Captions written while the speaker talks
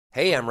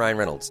Hey, I'm Ryan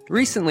Reynolds.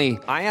 Recently,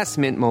 I asked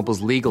Mint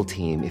Mobile's legal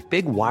team if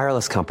big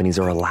wireless companies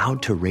are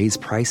allowed to raise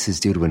prices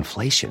due to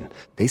inflation.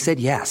 They said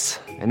yes.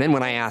 And then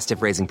when I asked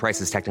if raising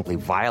prices technically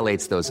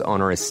violates those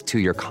onerous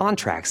two-year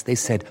contracts, they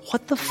said,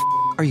 "What the f***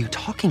 are you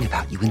talking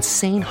about, you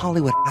insane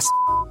Hollywood ass?"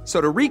 So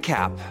to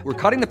recap, we're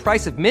cutting the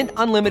price of Mint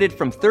Unlimited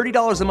from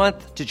 $30 a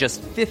month to just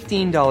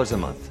 $15 a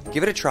month.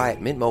 Give it a try at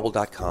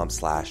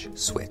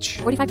mintmobile.com/switch.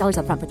 $45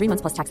 up front for 3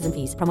 months plus taxes and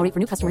fees. Promo rate for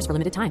new customers for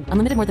limited time.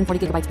 Unlimited more than 40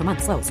 gigabytes per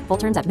month. Slows full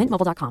terms at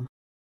mintmobile.com.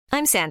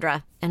 I'm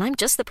Sandra, and I'm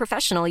just the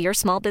professional your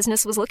small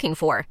business was looking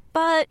for.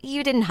 But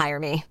you didn't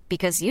hire me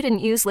because you didn't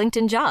use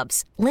LinkedIn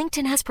Jobs.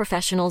 LinkedIn has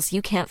professionals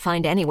you can't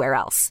find anywhere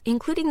else,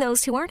 including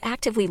those who aren't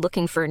actively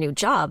looking for a new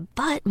job,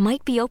 but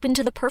might be open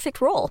to the perfect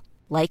role,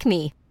 like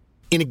me.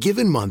 In a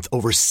given month,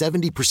 over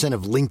 70%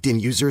 of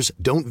LinkedIn users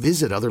don't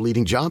visit other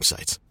leading job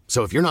sites.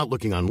 So if you're not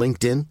looking on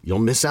LinkedIn, you'll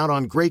miss out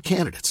on great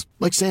candidates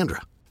like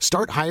Sandra.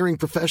 Start hiring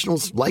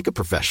professionals like a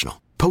professional.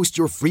 Post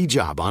your free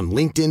job on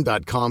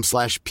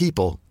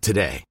linkedin.com/people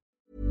today.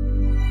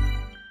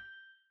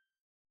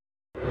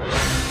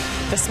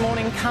 This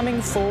morning, coming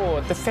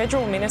forward, the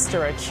federal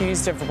minister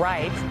accused of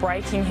rape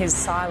breaking his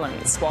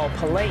silence while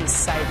police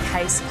say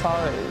case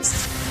closed.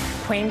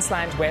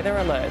 Queensland weather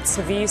alert.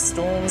 Severe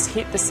storms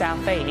hit the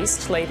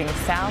southeast, leaving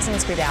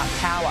thousands without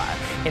power.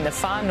 In the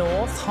far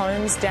north,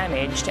 homes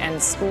damaged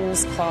and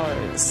schools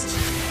closed.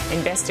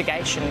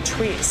 Investigation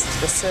twist.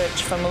 The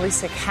search for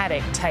Melissa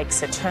Caddick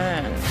takes a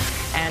turn.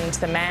 And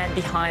the man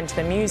behind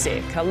the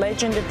music, a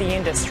legend of the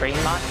industry,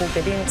 Michael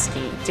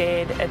Gudinski,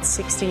 dead at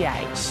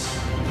 68.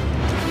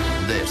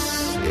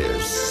 This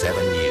is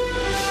 7 News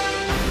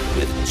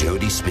with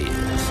Jody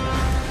Spears.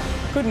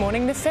 Good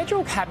morning. The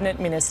federal cabinet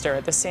minister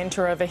at the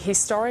centre of a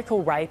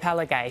historical rape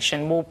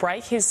allegation will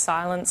break his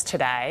silence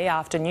today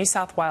after New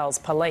South Wales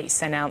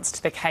Police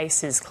announced the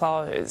case is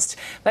closed.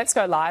 Let's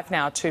go live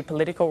now to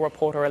political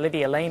reporter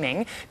Olivia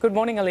Leeming. Good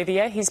morning,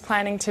 Olivia. He's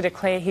planning to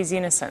declare his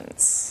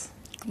innocence.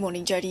 Good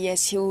morning, Jody.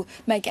 Yes, he'll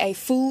make a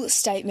full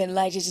statement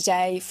later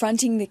today,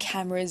 fronting the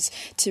cameras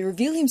to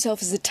reveal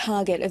himself as the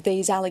target of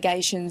these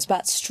allegations,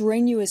 but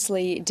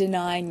strenuously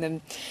denying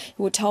them.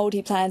 We're told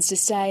he plans to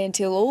stay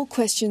until all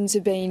questions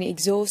have been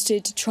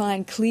exhausted to try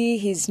and clear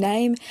his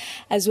name,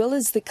 as well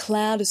as the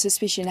cloud of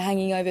suspicion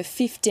hanging over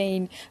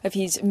 15 of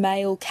his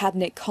male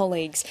cabinet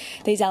colleagues.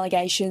 These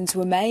allegations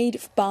were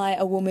made by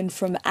a woman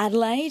from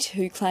Adelaide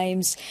who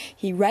claims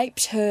he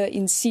raped her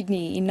in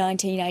Sydney in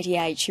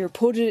 1988. She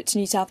reported it to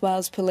New South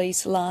Wales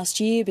Police last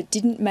year but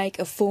didn't make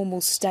a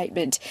formal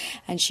statement,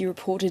 and she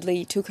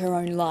reportedly took her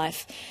own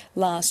life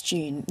last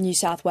June. New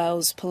South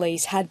Wales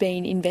Police had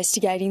been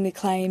investigating the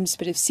claims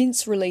but have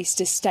since released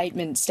a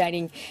statement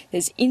stating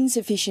there's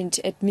insufficient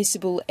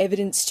admissible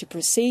evidence to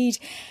proceed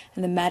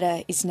and the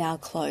matter is now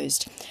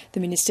closed. The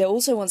minister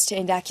also wants to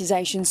end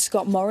accusations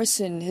Scott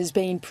Morrison has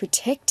been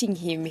protecting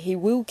him. He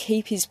will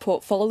keep his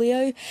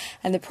portfolio,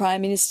 and the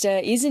Prime Minister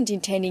isn't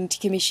intending to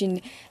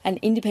commission an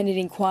independent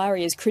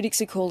inquiry, as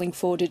critics are calling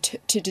for,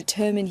 to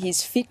determine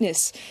his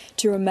fitness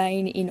to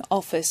remain in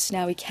office.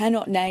 Now, he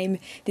cannot name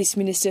this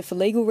minister for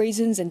legal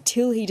reasons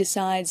until he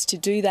decides to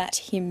do that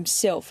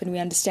himself, and we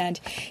understand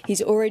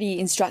he's already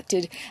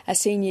instructed a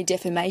senior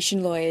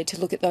defamation lawyer to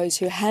look at those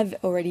who have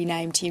already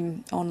named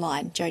him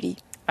online. Jody.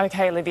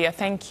 OK, Olivia,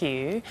 thank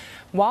you.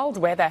 Wild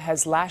weather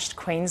has lashed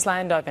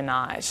Queensland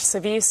overnight.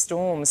 Severe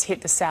storms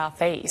hit the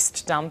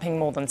southeast, dumping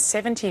more than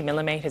 70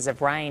 millimetres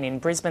of rain in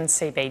Brisbane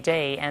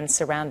CBD and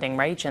surrounding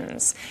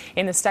regions.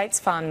 In the state's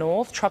far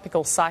north,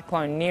 tropical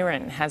cyclone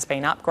Niran has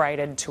been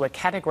upgraded to a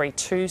Category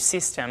 2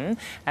 system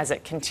as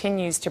it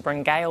continues to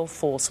bring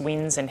gale-force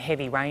winds and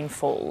heavy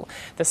rainfall.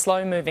 The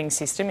slow-moving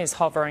system is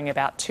hovering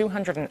about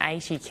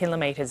 280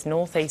 kilometres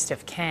northeast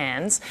of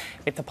Cairns,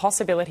 with the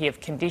possibility of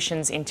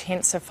conditions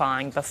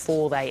intensifying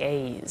before they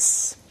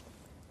ease.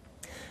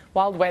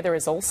 Wild weather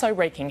is also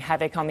wreaking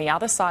havoc on the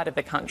other side of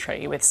the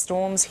country, with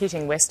storms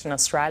hitting Western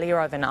Australia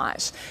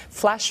overnight.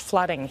 Flash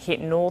flooding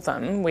hit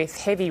Northern, with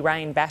heavy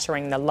rain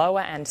battering the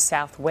lower and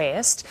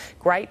southwest,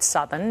 Great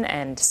Southern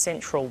and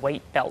Central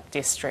Wheatbelt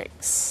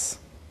districts.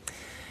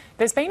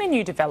 There's been a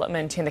new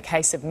development in the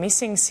case of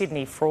missing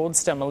Sydney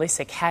fraudster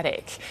Melissa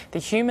Caddick. The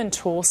human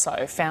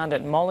torso found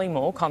at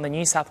Mollymook on the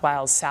New South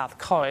Wales south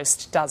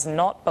coast does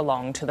not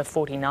belong to the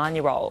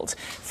 49-year-old.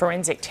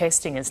 Forensic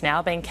testing has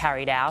now been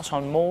carried out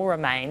on more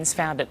remains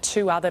found at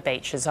 2 other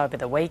beaches over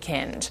the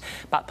weekend.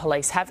 But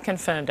police have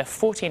confirmed a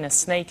foot in a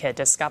sneaker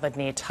discovered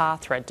near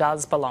Tathra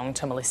does belong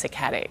to Melissa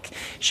Caddick.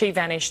 She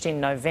vanished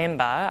in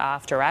November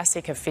after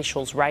ASIC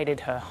officials raided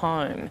her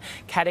home.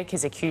 Caddick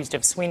is accused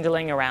of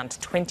swindling around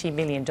 $20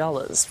 million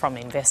from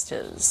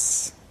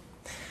investors.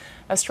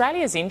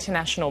 Australia's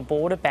international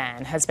border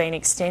ban has been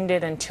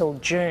extended until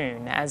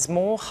June as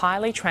more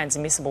highly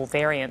transmissible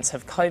variants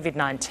of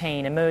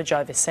COVID-19 emerge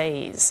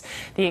overseas.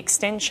 The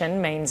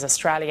extension means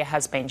Australia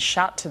has been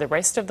shut to the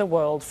rest of the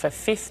world for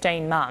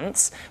 15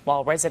 months,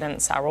 while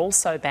residents are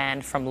also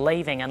banned from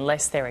leaving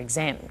unless they're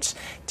exempt.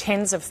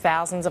 Tens of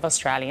thousands of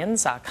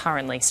Australians are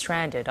currently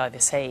stranded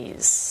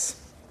overseas.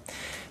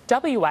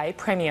 WA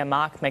Premier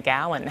Mark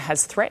McGowan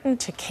has threatened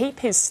to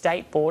keep his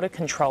state border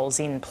controls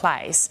in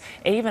place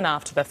even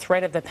after the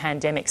threat of the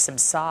pandemic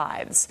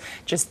subsides.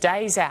 Just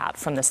days out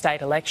from the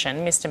state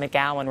election, Mr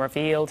McGowan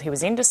revealed he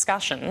was in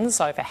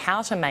discussions over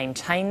how to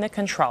maintain the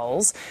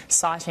controls,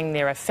 citing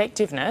their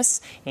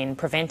effectiveness in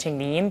preventing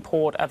the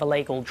import of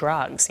illegal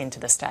drugs into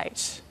the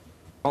state.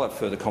 I'll have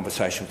further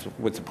conversations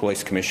with the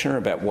Police Commissioner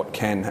about what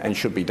can and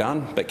should be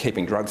done, but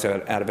keeping drugs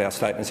out of our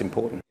state is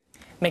important.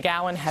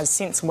 McGowan has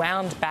since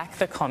wound back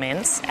the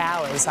comments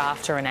hours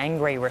after an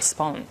angry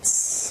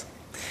response.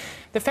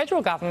 The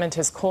federal government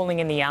is calling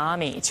in the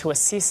army to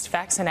assist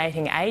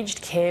vaccinating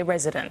aged care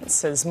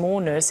residents as more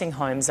nursing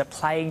homes are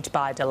plagued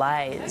by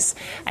delays.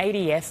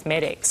 ADF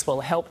medics will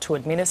help to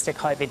administer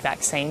COVID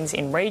vaccines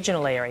in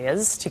regional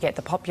areas to get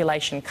the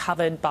population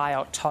covered by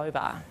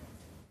October.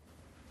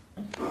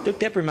 Look,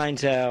 that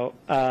remains our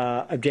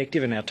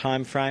objective and our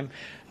time frame.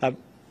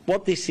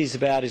 What this is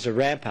about is a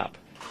ramp-up.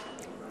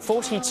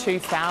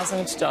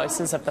 42,000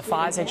 doses of the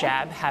Pfizer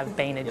jab have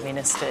been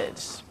administered.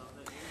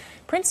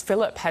 Prince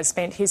Philip has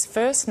spent his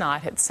first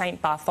night at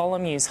St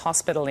Bartholomew's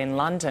Hospital in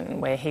London,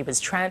 where he was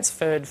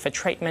transferred for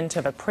treatment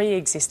of a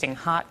pre-existing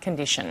heart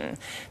condition.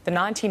 The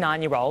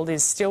 99-year-old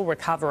is still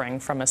recovering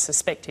from a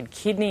suspected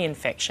kidney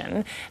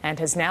infection and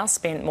has now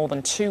spent more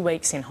than 2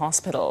 weeks in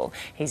hospital.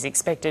 He's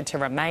expected to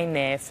remain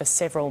there for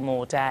several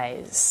more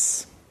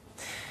days.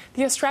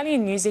 The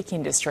Australian music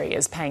industry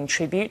is paying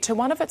tribute to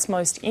one of its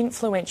most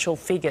influential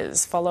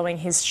figures following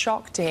his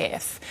shock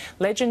death.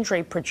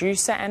 Legendary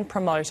producer and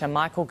promoter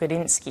Michael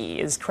Gudinski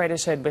is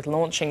credited with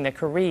launching the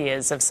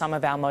careers of some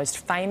of our most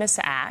famous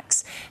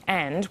acts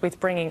and with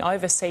bringing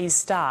overseas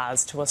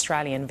stars to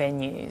Australian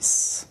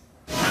venues.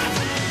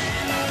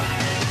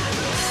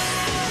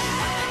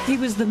 He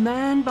was the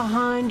man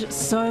behind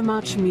so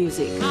much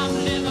music.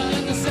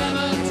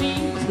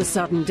 The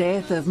sudden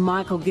death of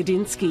Michael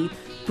Gudinski,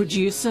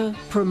 producer,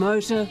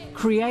 promoter,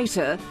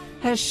 creator,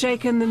 has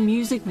shaken the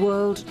music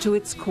world to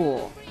its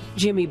core.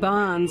 Jimmy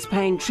Barnes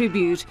paying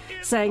tribute,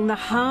 saying the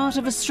heart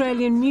of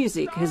Australian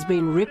music has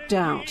been ripped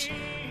out.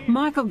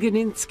 Michael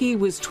Gudinski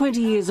was 20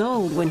 years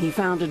old when he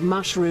founded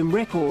Mushroom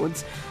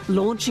Records,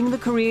 launching the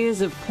careers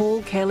of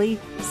Paul Kelly,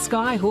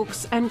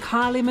 Skyhooks and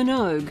Kylie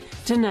Minogue,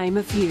 to name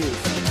a few.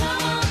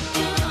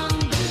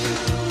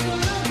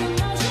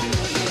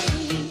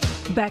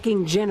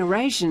 Backing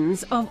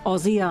generations of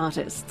Aussie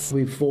artists.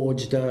 We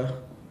forged a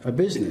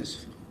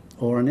business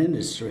or an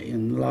industry,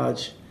 and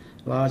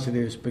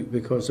largely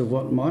because of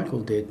what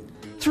Michael did.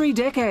 3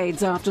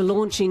 decades after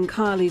launching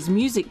Kylie's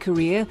music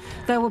career,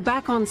 they were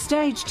back on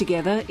stage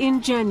together in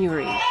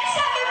January. Let's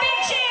have a big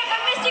cheer for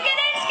Mr.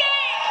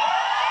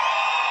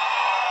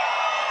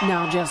 Gudinski!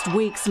 Now, just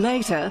weeks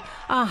later,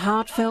 a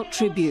heartfelt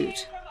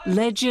tribute.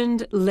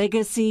 Legend,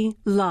 legacy,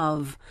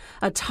 love.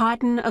 A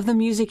titan of the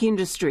music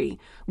industry,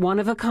 one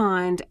of a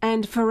kind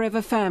and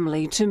forever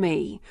family to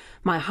me.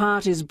 My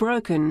heart is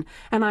broken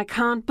and I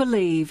can't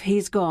believe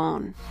he's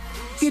gone.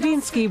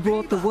 Gudinski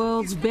brought the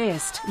world's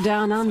best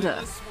down under.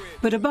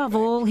 But above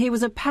all, he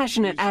was a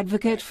passionate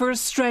advocate for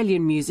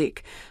Australian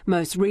music,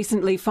 most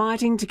recently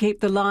fighting to keep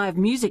the live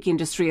music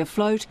industry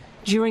afloat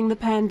during the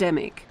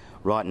pandemic.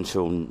 Right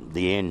until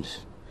the end,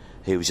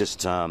 he was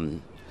just...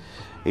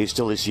 He's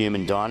still this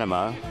human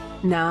dynamo.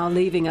 Now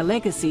leaving a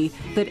legacy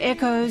that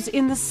echoes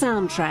in the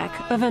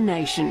soundtrack of a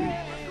nation.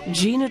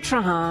 Gina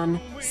Trahan,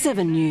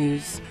 7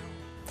 News.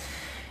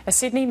 A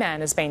Sydney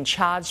man has been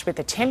charged with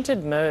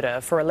attempted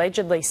murder for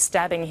allegedly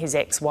stabbing his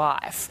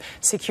ex-wife.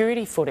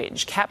 Security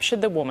footage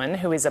captured the woman,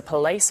 who is a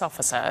police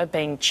officer,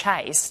 being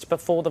chased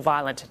before the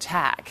violent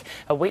attack.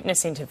 A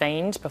witness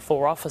intervened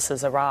before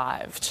officers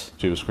arrived.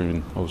 She was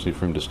screaming, obviously,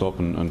 for him to stop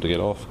and to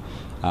get off.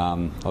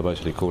 I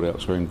basically called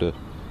out, screamed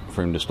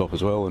for him to stop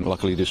as well, and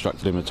luckily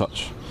distracted him a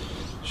touch.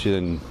 She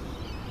then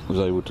was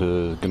able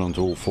to get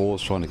onto all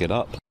fours trying to get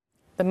up.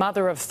 The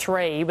mother of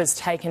 3 was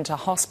taken to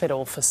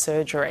hospital for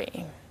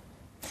surgery.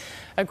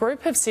 A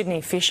group of Sydney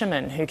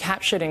fishermen who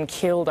captured and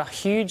killed a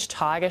huge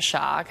tiger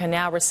shark are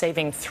now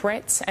receiving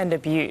threats and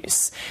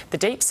abuse. The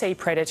deep-sea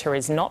predator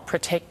is not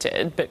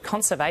protected, but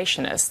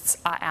conservationists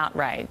are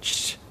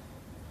outraged.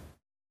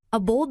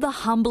 Aboard the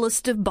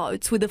humblest of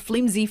boats with a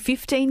flimsy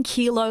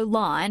 15-kilo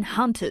line,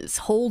 hunters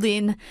hauled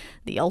in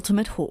the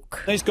ultimate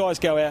hook. These guys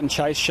go out and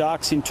chase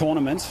sharks in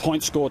tournaments,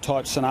 point score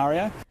type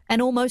scenario. An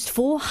almost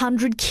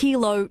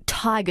 400-kilo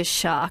tiger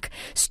shark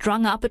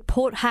strung up at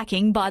Port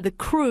Hacking by the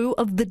crew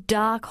of the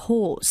Dark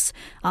Horse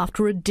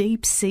after a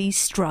deep-sea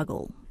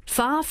struggle.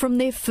 Far from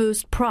their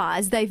first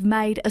prize, they've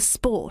made a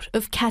sport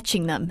of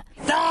catching them.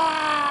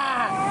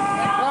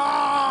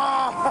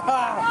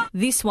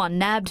 This one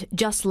nabbed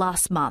just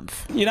last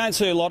month. You don't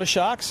see a lot of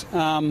sharks.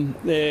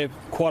 They're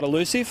quite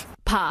elusive.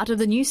 Part of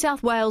the New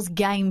South Wales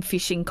game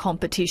fishing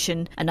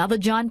competition, another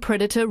giant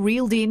predator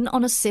reeled in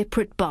on a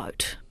separate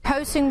boat.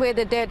 Posing with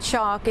a dead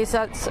shark is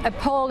as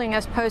appalling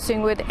as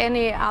posing with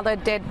any other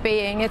dead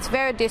being. It's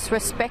very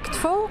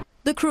disrespectful.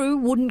 The crew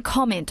wouldn't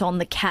comment on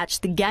the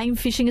catch, the Game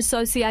Fishing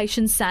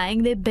Association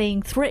saying they're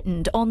being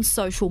threatened on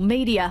social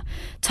media.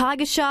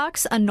 Tiger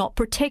sharks are not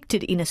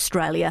protected in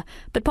Australia,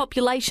 but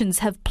populations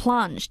have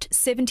plunged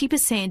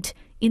 70%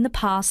 in the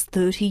past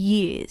 30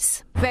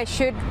 years. They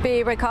should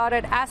be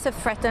regarded as a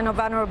threatened or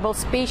vulnerable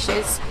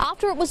species.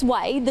 After it was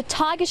weighed, the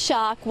tiger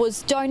shark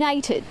was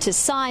donated to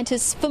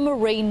scientists for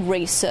marine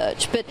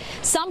research, but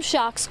some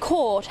sharks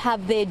caught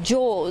have their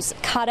jaws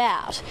cut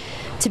out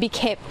to be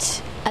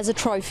kept as a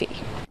trophy.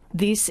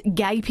 This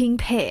gaping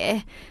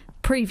pair,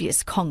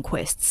 previous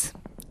conquests.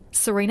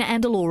 Serena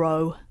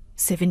Andaloro,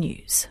 7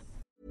 News.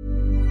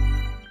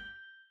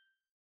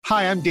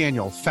 Hi, I'm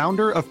Daniel,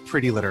 founder of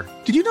Pretty Litter.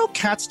 Did you know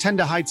cats tend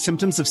to hide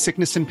symptoms of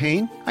sickness and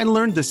pain? I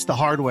learned this the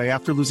hard way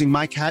after losing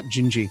my cat,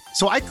 Gingy.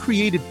 So I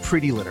created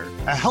Pretty Litter,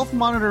 a health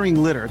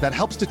monitoring litter that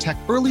helps detect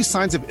early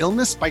signs of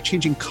illness by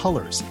changing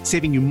colors,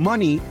 saving you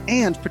money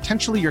and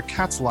potentially your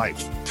cat's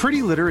life.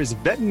 Pretty Litter is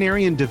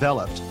veterinarian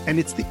developed, and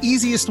it's the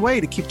easiest way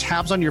to keep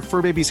tabs on your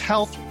fur baby's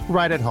health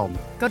right at home.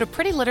 Go to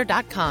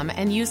prettylitter.com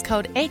and use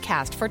code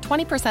ACAST for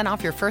 20%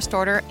 off your first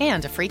order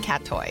and a free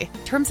cat toy.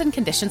 Terms and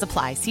conditions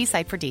apply. See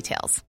site for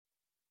details.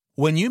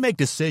 When you make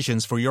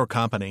decisions for your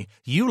company,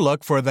 you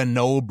look for the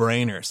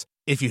no-brainers.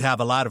 If you have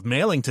a lot of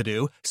mailing to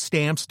do,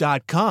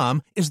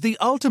 Stamps.com is the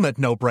ultimate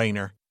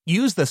no-brainer.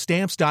 Use the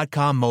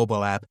Stamps.com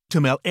mobile app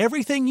to mail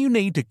everything you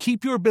need to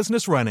keep your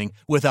business running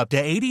with up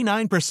to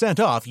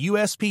 89% off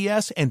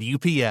USPS and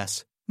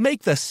UPS.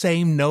 Make the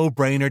same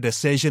no-brainer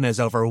decision as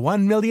over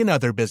 1 million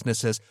other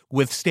businesses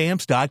with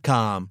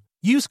Stamps.com.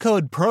 Use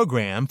code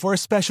PROGRAM for a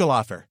special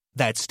offer.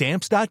 That's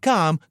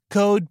Stamps.com,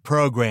 code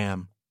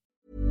PROGRAM.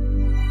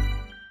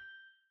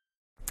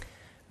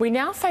 We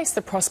now face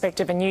the prospect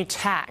of a new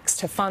tax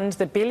to fund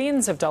the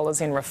billions of dollars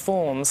in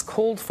reforms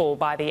called for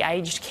by the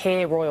Aged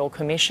Care Royal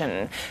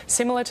Commission.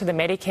 Similar to the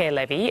Medicare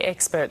levy,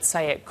 experts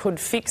say it could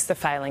fix the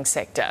failing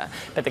sector,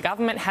 but the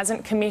government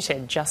hasn't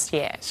committed just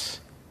yet.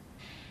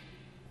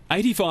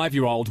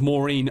 85-year-old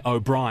Maureen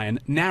O'Brien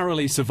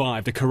narrowly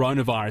survived a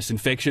coronavirus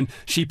infection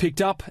she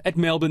picked up at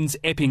Melbourne's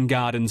Epping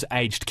Gardens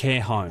aged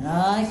care home.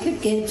 I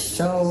could get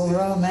so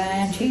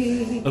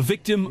romantic. A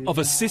victim of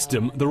a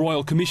system the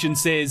Royal Commission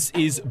says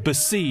is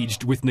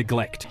besieged with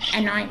neglect.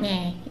 A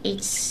nightmare.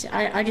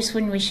 I just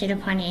wouldn't wish it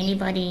upon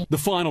anybody. The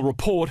final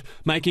report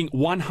making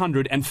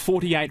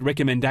 148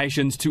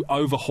 recommendations to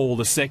overhaul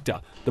the sector.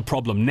 The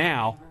problem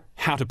now,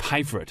 how to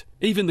pay for it.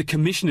 Even the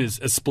commissioners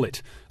are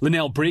split.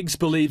 Linnell Briggs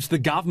believes the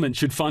government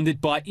should fund it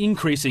by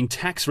increasing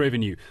tax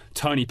revenue.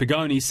 Tony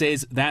Pagoni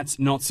says that's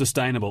not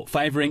sustainable,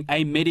 favouring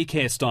a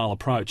Medicare-style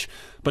approach.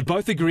 But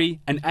both agree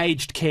an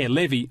aged care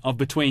levy of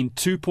between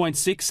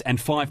 2.6 and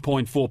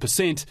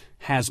 5.4%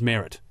 has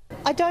merit.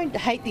 I don't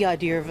hate the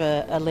idea of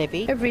a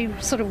levy. Every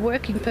sort of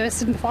working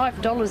person,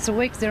 $5 a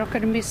week, they're not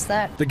going to miss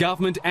that. The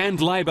government and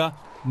Labor,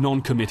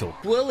 non-committal.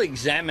 We'll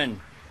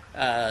examine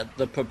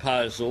the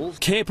proposals.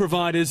 Care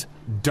providers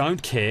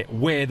don't care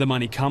where the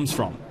money comes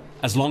from,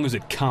 as long as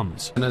it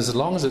comes. And as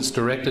long as it's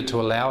directed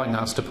to allowing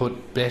us to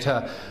put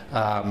better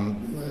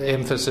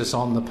emphasis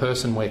on the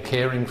person we're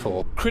caring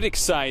for.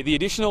 Critics say the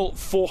additional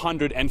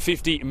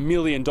 $450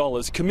 million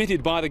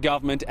committed by the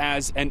government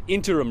as an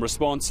interim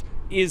response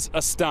is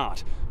a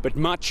start, but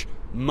much,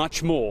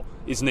 much more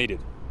is needed.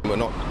 We're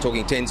not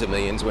talking tens of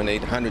millions, we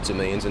need hundreds of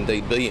millions,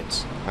 indeed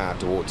billions,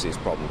 towards this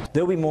problem.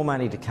 There'll be more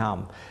money to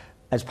come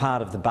as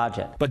part of the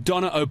budget. But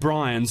Donna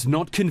O'Brien's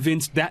not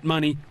convinced that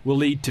money will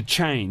lead to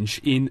change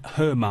in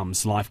her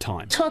mum's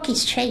lifetime. Talk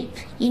is cheap.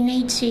 You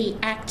need to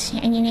act,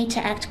 and you need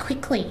to act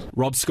quickly.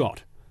 Rob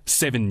Scott,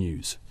 7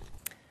 News.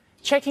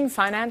 Checking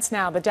finance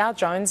now. The Dow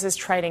Jones is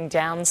trading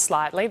down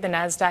slightly. The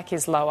Nasdaq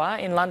is lower.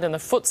 In London, the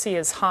FTSE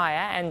is higher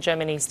and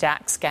Germany's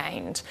DAX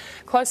gained.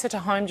 Closer to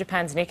home,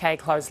 Japan's Nikkei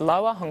closed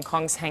lower. Hong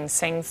Kong's Hang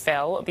Seng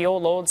fell. The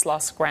All Ords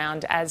lost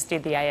ground, as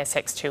did the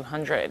ASX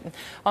 200.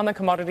 On the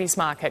commodities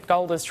market,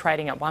 gold is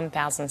trading at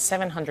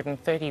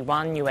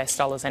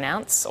 $1,731 an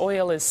ounce.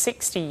 Oil is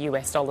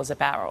 $60 a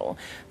barrel.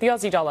 The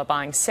Aussie dollar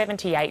buying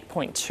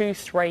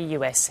 78.23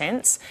 US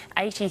cents,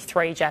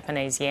 83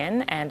 Japanese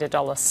yen and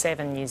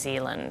 $1.07 New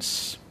Zealand.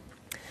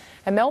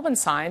 A Melbourne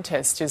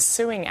scientist is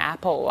suing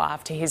Apple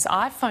after his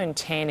iPhone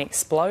X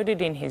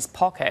exploded in his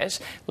pocket,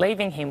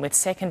 leaving him with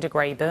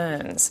second-degree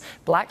burns.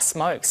 Black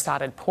smoke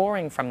started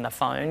pouring from the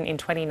phone in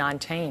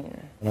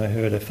 2019. I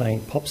heard a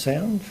faint pop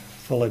sound,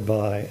 followed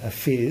by a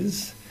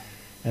fizz,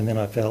 and then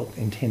I felt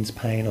intense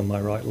pain on my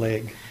right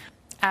leg.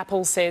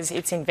 Apple says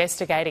it's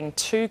investigating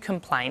 2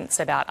 complaints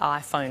about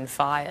iPhone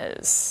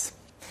fires.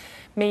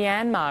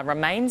 Myanmar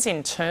remains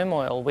in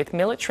turmoil, with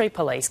military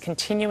police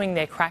continuing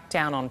their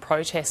crackdown on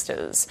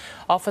protesters.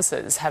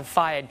 Officers have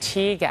fired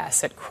tear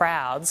gas at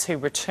crowds who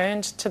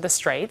returned to the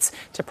streets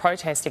to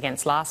protest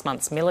against last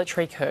month's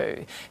military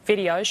coup.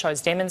 Video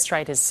shows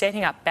demonstrators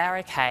setting up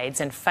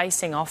barricades and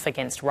facing off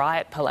against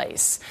riot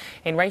police.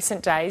 In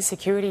recent days,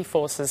 security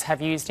forces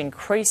have used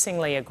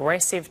increasingly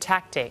aggressive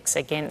tactics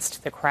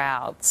against the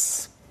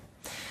crowds.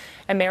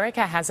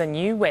 America has a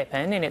new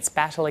weapon in its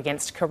battle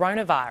against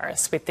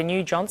coronavirus, with the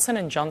new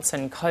Johnson &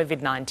 Johnson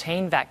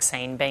COVID-19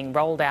 vaccine being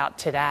rolled out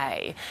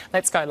today.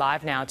 Let's go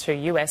live now to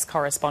US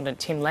correspondent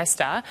Tim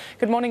Lester.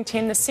 Good morning,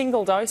 Tim. The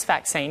single-dose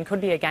vaccine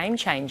could be a game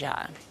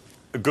changer.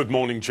 Good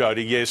morning,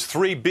 Jody. Yes,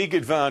 three big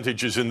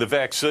advantages in the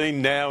vaccine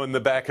now in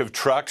the back of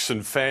trucks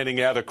and fanning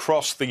out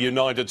across the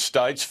United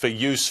States for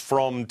use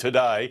from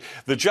today.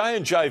 The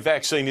J&J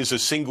vaccine is a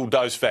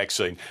single-dose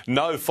vaccine.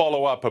 No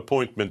follow-up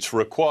appointments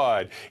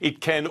required.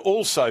 It can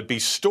also be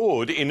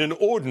stored in an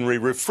ordinary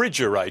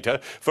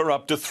refrigerator for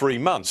up to 3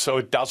 months, so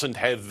it doesn't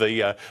have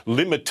the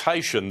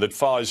limitation that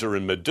Pfizer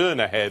and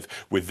Moderna have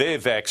with their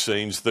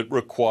vaccines that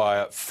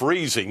require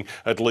freezing,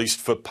 at least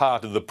for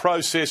part of the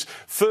process.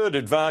 Third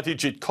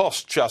advantage, it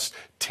costs just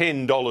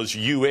 $10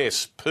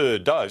 US per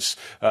dose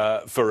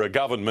for a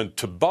government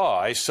to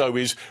buy, so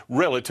is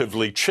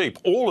relatively cheap.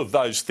 All of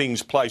those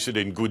things place it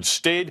in good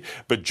stead,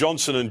 but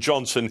Johnson &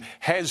 Johnson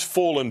has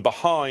fallen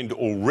behind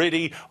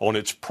already on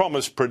its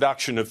promised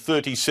production of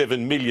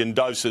 37 million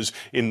doses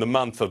in the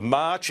month of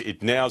March.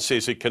 It now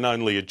says it can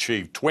only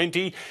achieve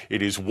 20.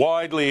 It is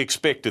widely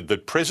expected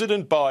that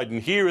President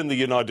Biden here in the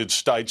United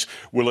States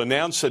will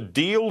announce a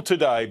deal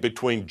today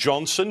between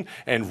Johnson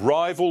and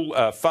rival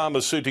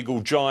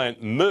pharmaceutical giant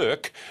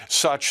Merck,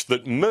 such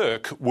that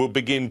Merck will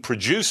begin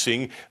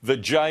producing the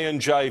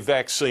J&J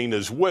vaccine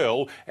as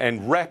well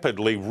and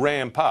rapidly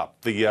ramp up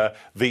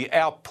the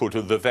output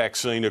of the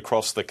vaccine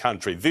across the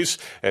country. This,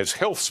 as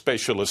health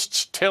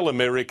specialists tell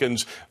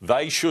Americans,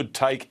 they should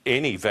take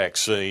any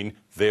vaccine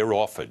they're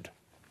offered.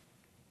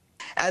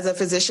 As a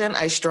physician,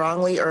 I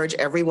strongly urge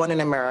everyone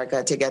in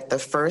America to get the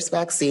first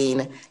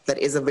vaccine that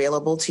is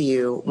available to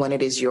you when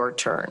it is your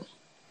turn.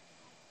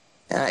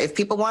 If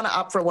people want to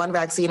opt for one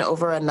vaccine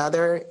over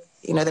another,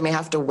 they may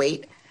have to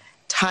wait.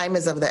 Time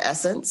is of the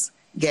essence.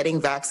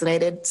 Getting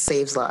vaccinated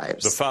saves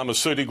lives. The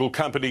pharmaceutical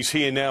companies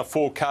here now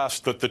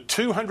forecast that the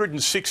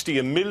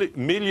 260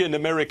 million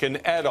American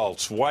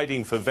adults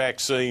waiting for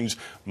vaccines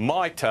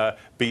might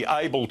be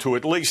able to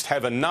at least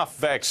have enough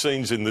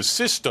vaccines in the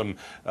system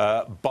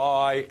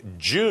by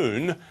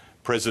June.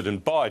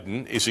 President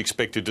Biden is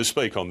expected to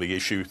speak on the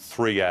issue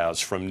 3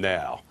 hours from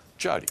now.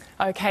 Jody.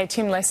 OK,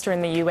 Tim Lester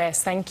in the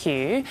US, thank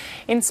you.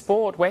 In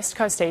sport, West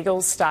Coast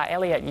Eagles star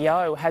Elliot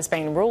Yeo has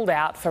been ruled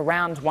out for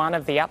round 1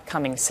 of the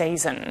upcoming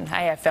season.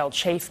 AFL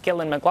chief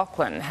Gillon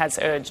McLachlan has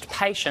urged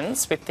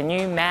patience with the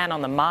new man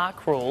on the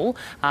mark rule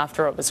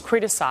after it was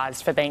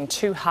criticised for being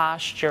too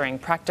harsh during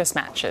practice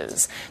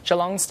matches.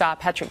 Geelong star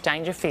Patrick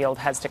Dangerfield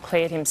has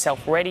declared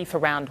himself ready for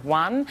round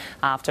 1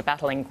 after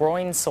battling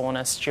groin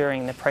soreness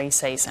during the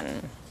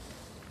pre-season.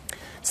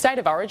 State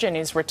of Origin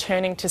is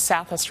returning to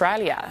South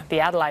Australia. The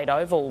Adelaide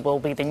Oval will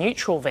be the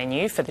neutral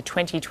venue for the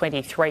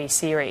 2023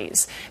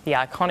 series. The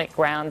iconic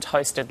ground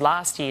hosted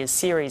last year's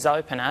series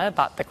opener,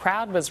 but the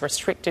crowd was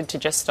restricted to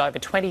just over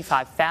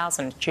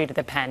 25,000 due to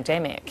the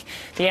pandemic.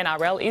 The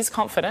NRL is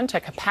confident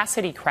a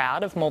capacity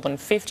crowd of more than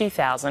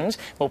 50,000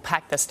 will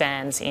pack the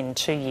stands in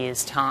 2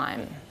 years'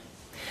 time.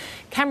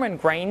 Cameron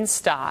Green's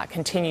star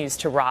continues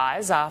to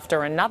rise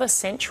after another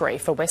century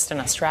for Western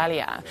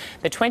Australia.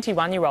 The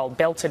 21-year-old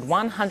belted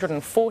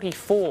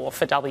 144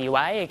 for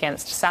WA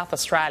against South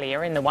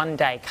Australia in the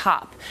One-Day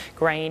Cup.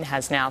 Green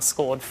has now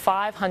scored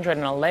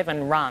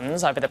 511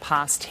 runs over the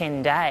past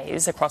 10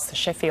 days across the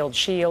Sheffield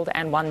Shield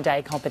and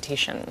one-day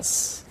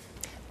competitions.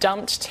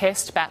 Dumped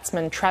Test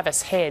batsman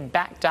Travis Head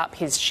backed up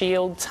his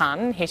Shield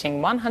ton, hitting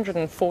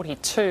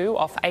 142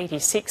 off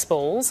 86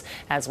 balls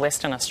as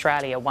Western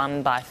Australia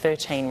won by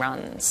 13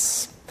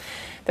 runs.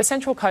 The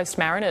Central Coast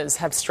Mariners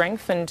have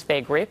strengthened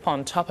their grip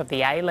on top of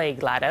the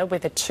A-League ladder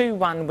with a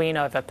 2-1 win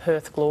over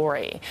Perth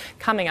Glory.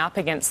 Coming up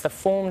against the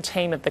form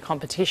team of the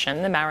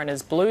competition, the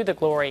Mariners blew the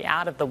Glory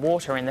out of the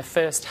water in the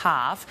first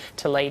half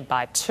to lead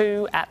by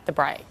 2 at the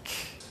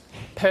break.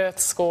 Perth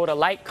scored a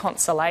late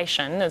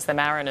consolation as the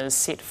Mariners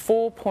sit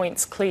 4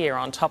 points clear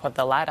on top of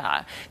the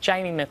ladder.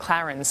 Jamie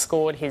McLaren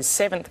scored his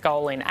 7th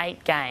goal in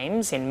 8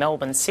 games in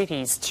Melbourne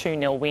City's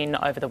 2-0 win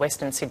over the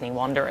Western Sydney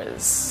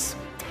Wanderers.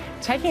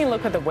 Taking a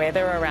look at the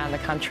weather around the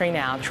country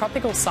now,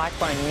 Tropical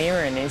Cyclone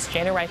Niran is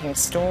generating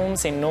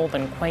storms in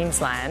northern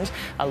Queensland.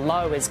 A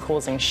low is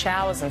causing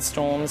showers and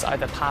storms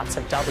over parts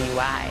of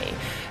WA.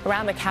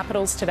 Around the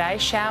capitals today,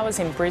 showers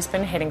in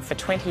Brisbane heading for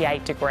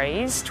 28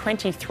 degrees,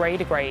 23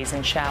 degrees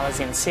and showers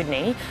in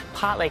Sydney,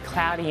 partly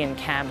cloudy in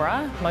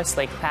Canberra,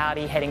 mostly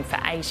cloudy heading for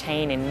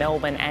 18 in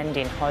Melbourne and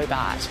in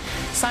Hobart.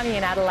 Sunny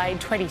in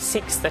Adelaide,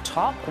 26 the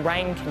top,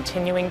 rain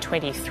continuing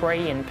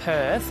 23 in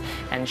Perth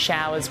and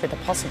showers with a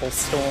possible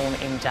storm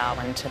in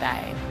Darwin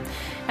today.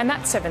 And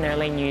that's 7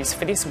 Early News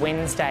for this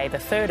Wednesday, the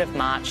 3rd of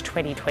March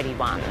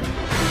 2021.